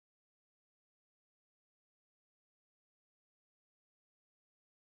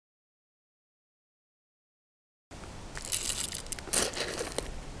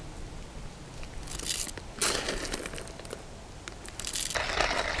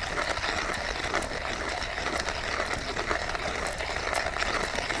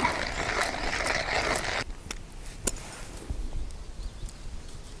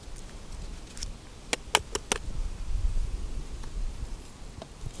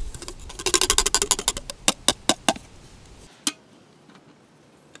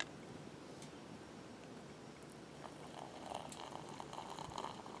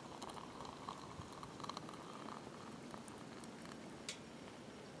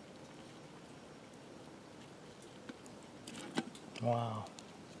Wow.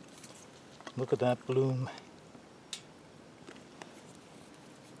 Look at that bloom.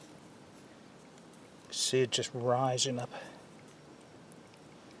 See it just rising up.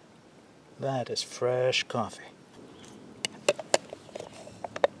 That is fresh coffee.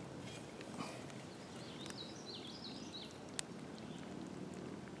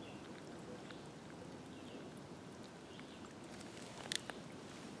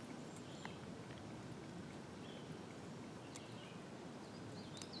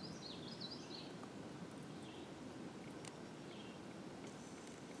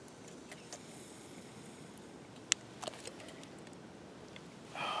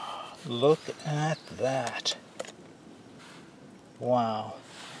 Look at that. Wow.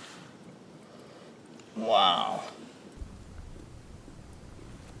 Wow.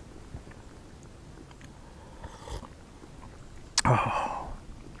 Oh,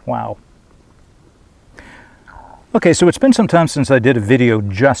 wow. Okay, so it's been some time since I did a video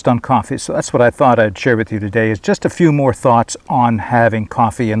just on coffee, so that's what I thought I'd share with you today, is just a few more thoughts on having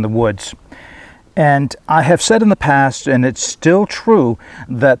coffee in the woods. And I have said in the past, and it's still true,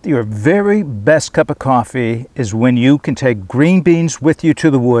 that your very best cup of coffee is when you can take green beans with you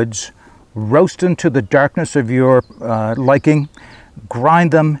to the woods, roast them to the darkness of your liking,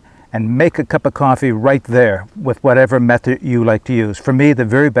 grind them, and make a cup of coffee right there with whatever method you like to use. For me, the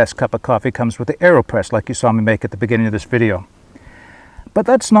very best cup of coffee comes with the AeroPress, like you saw me make at the beginning of this video. But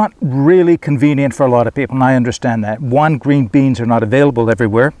that's not really convenient for a lot of people, and I understand that. One, green beans are not available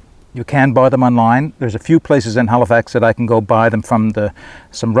everywhere. You can buy them online. There's a few places in Halifax that I can go buy them from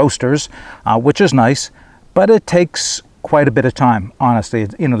some roasters, which is nice, but it takes quite a bit of time, honestly.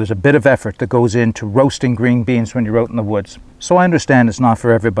 You know, there's a bit of effort that goes into roasting green beans when you're out in the woods. So I understand it's not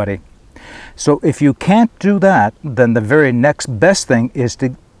for everybody. So if you can't do that, then the very next best thing is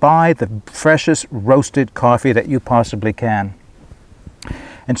to buy the freshest roasted coffee that you possibly can.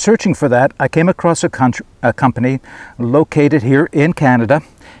 And searching for that, I came across a company located here in Canada,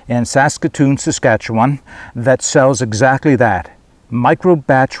 in Saskatoon, Saskatchewan, that sells exactly that. Micro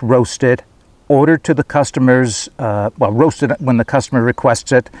batch roasted, ordered to the customers, well, roasted when the customer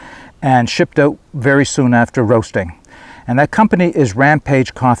requests it, and shipped out very soon after roasting. And that company is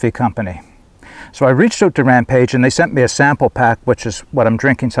Rampage Coffee Company. So I reached out to Rampage and they sent me a sample pack, which is what I'm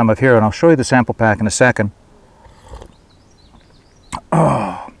drinking some of here, and I'll show you the sample pack in a second.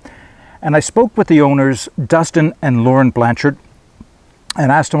 Oh, and I spoke with the owners, Dustin and Lauren Blanchard,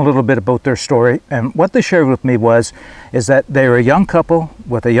 and asked them a little bit about their story. And what they shared with me is that they're a young couple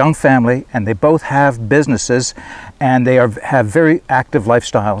with a young family, and they both have businesses, and they have very active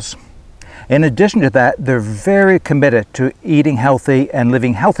lifestyles. In addition to that, they're very committed to eating healthy and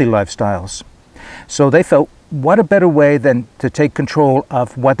living healthy lifestyles. So they felt, what a better way than to take control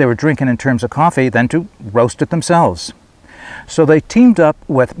of what they were drinking in terms of coffee than to roast it themselves. So they teamed up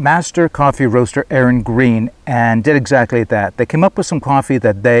with master coffee roaster Aaron Green and did exactly that. They came up with some coffee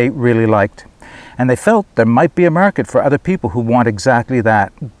that they really liked. And they felt there might be a market for other people who want exactly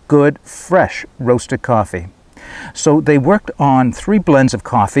that, good, fresh, roasted coffee. So they worked on 3 blends of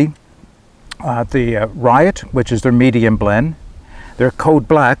coffee. The Riot, which is their medium blend, their Code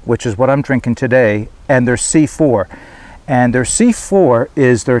BLK, which is what I'm drinking today, and their C4. And their C4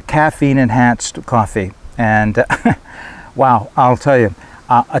 is their caffeine-enhanced coffee. And wow, I'll tell you,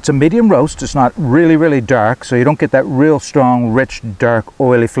 it's a medium roast. It's not really, really dark, so you don't get that real strong, rich, dark,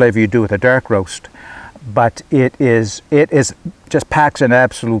 oily flavor you do with a dark roast. But it just packs an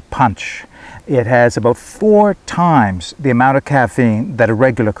absolute punch. It has about 4 times the amount of caffeine that a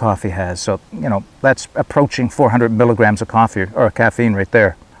regular coffee has. So, you know, that's approaching 400 milligrams of coffee or caffeine right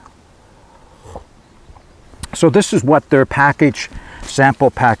there. So this is what their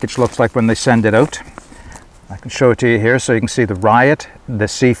sample package looks like when they send it out. I can show it to you here so you can see the Riot, the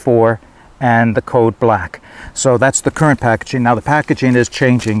C4, and the Code BLK. So that's the current packaging. Now the packaging is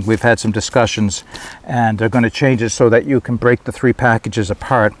changing. We've had some discussions and they're going to change it so that you can break the 3 packages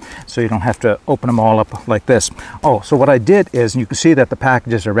apart so you don't have to open them all up like this. Oh, so what I did is, and you can see that the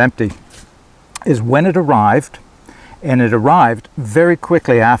packages are empty, is when it arrived, and it arrived very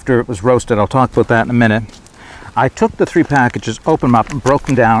quickly after it was roasted. I'll talk about that in a minute. I took the 3 packages, opened them up, and broke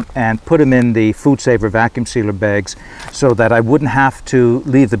them down and put them in the Food Saver vacuum sealer bags so that I wouldn't have to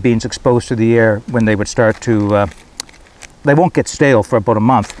leave the beans exposed to the air when they would start to, they won't get stale for about a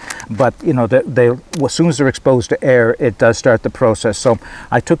month, but you know, as soon as they're exposed to air, it does start the process. So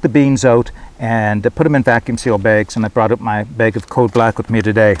I took the beans out and put them in vacuum seal bags, and I brought up my bag of Code BLK with me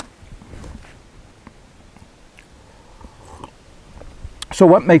today. So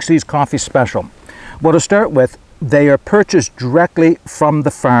what makes these coffees special? Well, to start with, They are purchased directly from the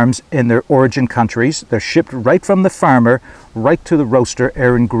farms in their origin countries. They're shipped right from the farmer right to the roaster,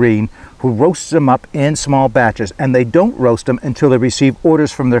 Aaron Green, who roasts them up in small batches, and they don't roast them until they receive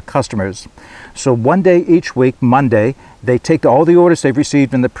orders from their customers. So one day each week, Monday, they take all the orders they've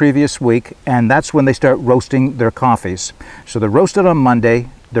received in the previous week, and that's when they start roasting their coffees. So they're roasted on Monday,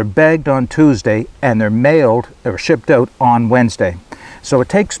 they're bagged on Tuesday, and they're mailed or shipped out on Wednesday. So it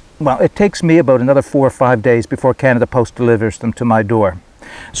takes me about another 4 or 5 days before Canada Post delivers them to my door.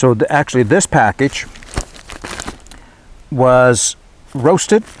 So actually this package was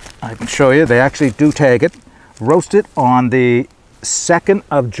roasted. I can show you, they actually do tag it. Roasted on the 2nd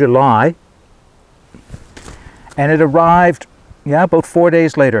of July. And it arrived, yeah, about 4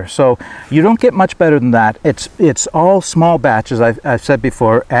 days later. So you don't get much better than that. It's all small batches, I've said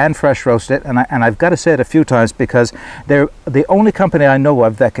before, and fresh roasted. And I've got to say it a few times because they're the only company I know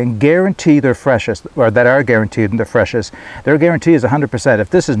of that can guarantee their freshest, or that are guaranteed their freshest. Their guarantee is 100%. If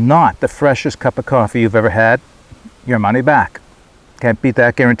this is not the freshest cup of coffee you've ever had, your money back. Can't beat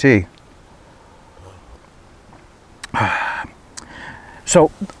that guarantee. So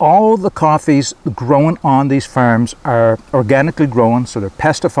all the coffees grown on these farms are organically grown, so they're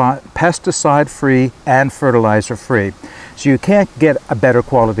pesticide-free and fertilizer-free. So you can't get a better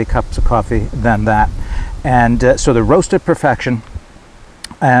quality cups of coffee than that. And so they're roasted perfection.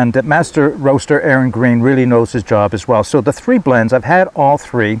 And Master Roaster Aaron Green really knows his job as well. So the 3 blends, I've had all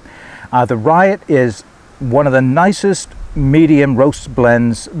 3. The Riot is one of the nicest medium roast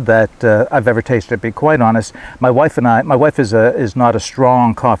blends that I've ever tasted, to be quite honest. My wife is not a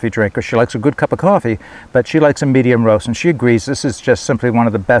strong coffee drinker. She likes a good cup of coffee, but she likes a medium roast, and she agrees this is just simply one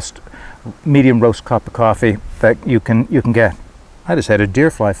of the best medium roast cup of coffee that you can get. I just had a deer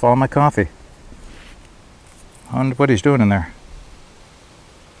fly fall on my coffee. I wonder what he's doing in there.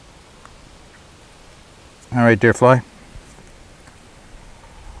 All right, deer fly.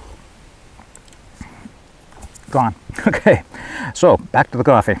 Gone. Okay, so back to the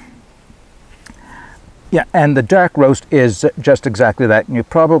coffee. Yeah, and the dark roast is just exactly that. And you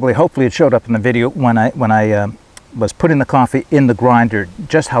probably, hopefully it showed up in the video when I was putting the coffee in the grinder,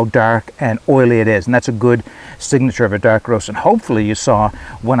 just how dark and oily it is. And that's a good signature of a dark roast. And hopefully you saw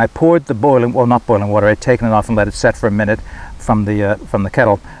when I poured the boiling, well, not boiling water, I'd taken it off and let it set for a minute from the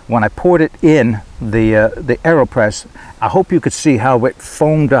kettle. When I poured it in the AeroPress, I hope you could see how it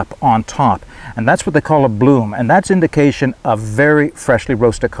foamed up on top. And that's what they call a bloom. And that's indication of very freshly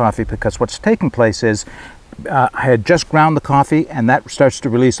roasted coffee, because what's taking place is I had just ground the coffee, and that starts to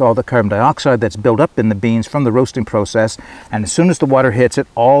release all the carbon dioxide that's built up in the beans from the roasting process. And as soon as the water hits it,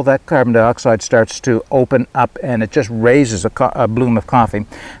 all that carbon dioxide starts to open up, and it just raises a bloom of coffee.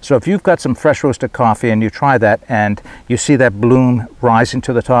 So if you've got some fresh roasted coffee and you try that and you see that bloom rising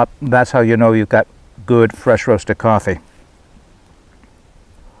to the top, that's how you know you've got good fresh roasted coffee.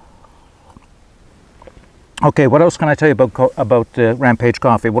 Okay, what else can I tell you about Rampage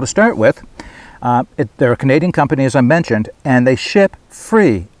Coffee? Well, to start with, they're a Canadian company, as I mentioned, and they ship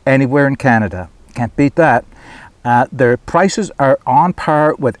free anywhere in Canada. Can't beat that. Their prices are on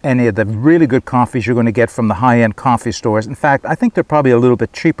par with any of the really good coffees you're going to get from the high-end coffee stores. In fact, I think they're probably a little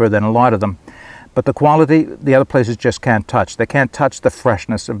bit cheaper than a lot of them. But the quality, the other places just can't touch. They can't touch the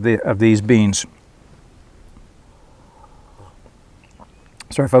freshness of these beans.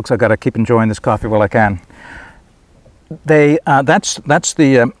 Sorry, folks, I've got to keep enjoying this coffee while I can. That's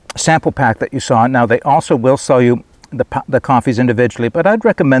the sample pack that you saw. Now, they also will sell you the coffees individually, but I'd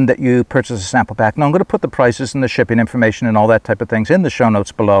recommend that you purchase a sample pack. Now, I'm going to put the prices and the shipping information and all that type of things in the show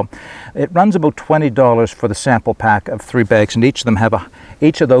notes below. It runs about $20 for the sample pack of 3 bags, and each of them have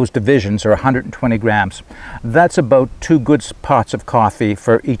each of those divisions are 120 grams. That's about 2 good pots of coffee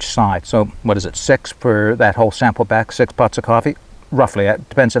for each side. So what is it, 6 for that whole sample pack, 6 pots of coffee? Roughly, it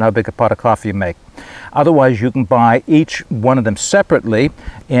depends on how big a pot of coffee you make. Otherwise, you can buy each one of them separately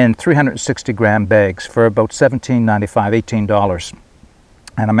in 360 gram bags for about $17.95, $18.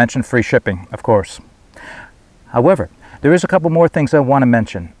 And I mentioned free shipping, of course. However, there is a couple more things I want to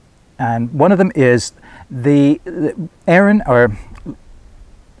mention. And one of them is Aaron, or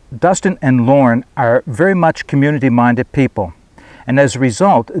Dustin and Lauren, are very much community-minded people. And as a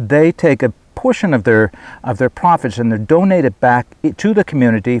result, they take a portion of their profits and they're donated back to the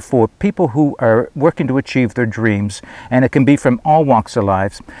community for people who are working to achieve their dreams, and it can be from all walks of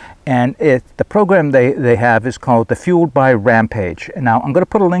life. And the program they have is called the Fueled by Rampage. And now I'm going to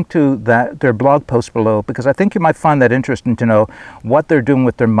put a link to their blog post below, because I think you might find that interesting to know what they're doing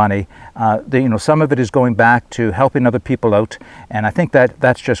with their money. Some of it is going back to helping other people out, and I think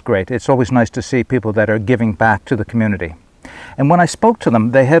that's just great. It's always nice to see people that are giving back to the community. And when I spoke to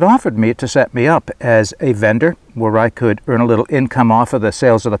them, they had offered me to set me up as a vendor where I could earn a little income off of the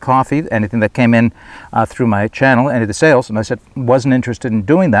sales of the coffee, anything that came in through my channel, any of the sales. And I said, wasn't interested in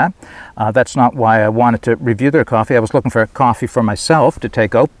doing that. That's not why I wanted to review their coffee. I was looking for coffee for myself to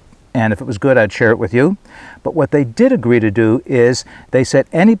take out, and if it was good, I'd share it with you. But what they did agree to do is they said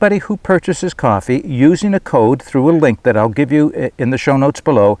anybody who purchases coffee using a code through a link that I'll give you in the show notes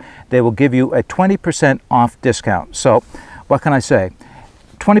below, they will give you a 20% off discount. So what can I say?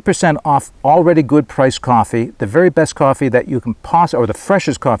 20% off already good price coffee, the very best coffee that you can or the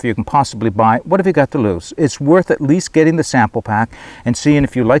freshest coffee you can possibly buy. What have you got to lose? It's worth at least getting the sample pack and seeing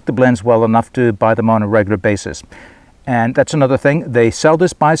if you like the blends well enough to buy them on a regular basis. And that's another thing, they sell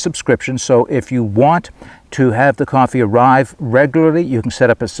this by subscription, so if you want to have the coffee arrive regularly, you can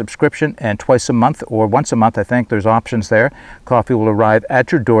set up a subscription, and twice a month or once a month, I think there's options there. Coffee will arrive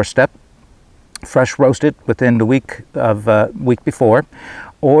at your doorstep, fresh roasted within the week before,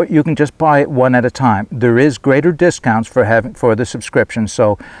 or you can just buy it one at a time. There is greater discounts for the subscription,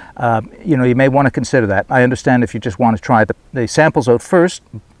 so you know, you may want to consider that. I understand if you just want to try the samples out first,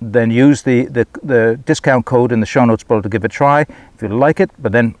 then use the discount code in the show notes below to give it a try if you like it.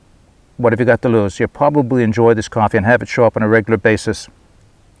 But then what have you got to lose? You'll probably enjoy this coffee and have it show up on a regular basis.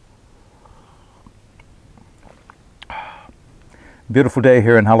 Beautiful day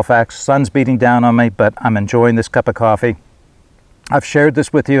here in Halifax. Sun's beating down on me, but I'm enjoying this cup of coffee. I've shared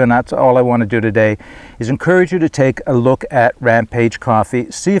this with you, and that's all I want to do today, is encourage you to take a look at Rampage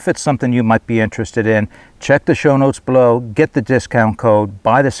Coffee, see if it's something you might be interested in. Check the show notes below, get the discount code,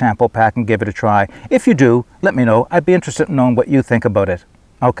 buy the sample pack, and give it a try. If you do, let me know. I'd be interested in knowing what you think about it.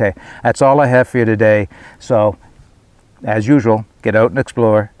 Okay, that's all I have for you today. So, as usual, get out and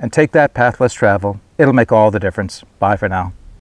explore, and take that path less traveled. It'll make all the difference. Bye for now.